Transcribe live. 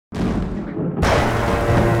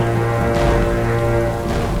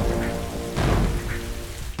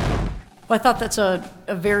Well, I thought that's a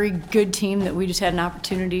very good team that we just had an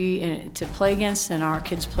opportunity to play against, and our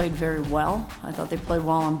kids played very well. I thought they played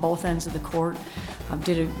well on both ends of the court,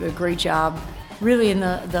 did a great job. Really in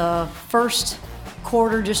the first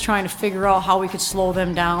quarter, just trying to figure out how we could slow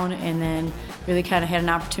them down, and then really kind of had an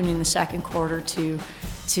opportunity in the second quarter to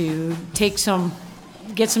get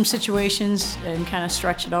some situations and kind of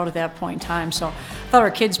stretch it out at that point in time. So I thought our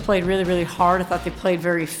kids played really, really hard. I thought they played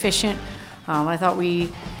very efficient. I thought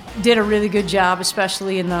we did a really good job,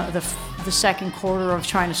 especially in the second quarter, of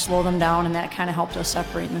trying to slow them down, and that kind of helped us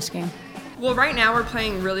separate in this game. Well, right now we're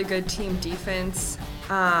playing really good team defense.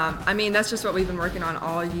 That's just what we've been working on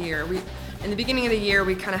all year. In the beginning of the year,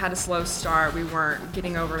 we kind of had a slow start. We weren't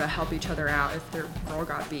getting over to help each other out if their girl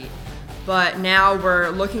got beat. But now we're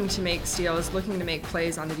looking to make steals, looking to make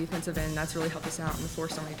plays on the defensive end. That's really helped us out and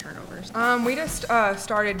forced so many turnovers. We just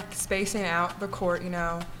started spacing out the court,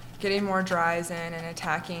 getting more drives in and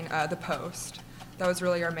attacking the post. That was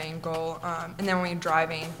really our main goal. And then when we're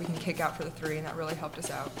driving, we can kick out for the three, and that really helped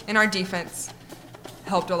us out. And our defense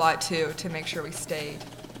helped a lot too, to make sure we stayed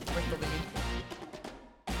with the lead.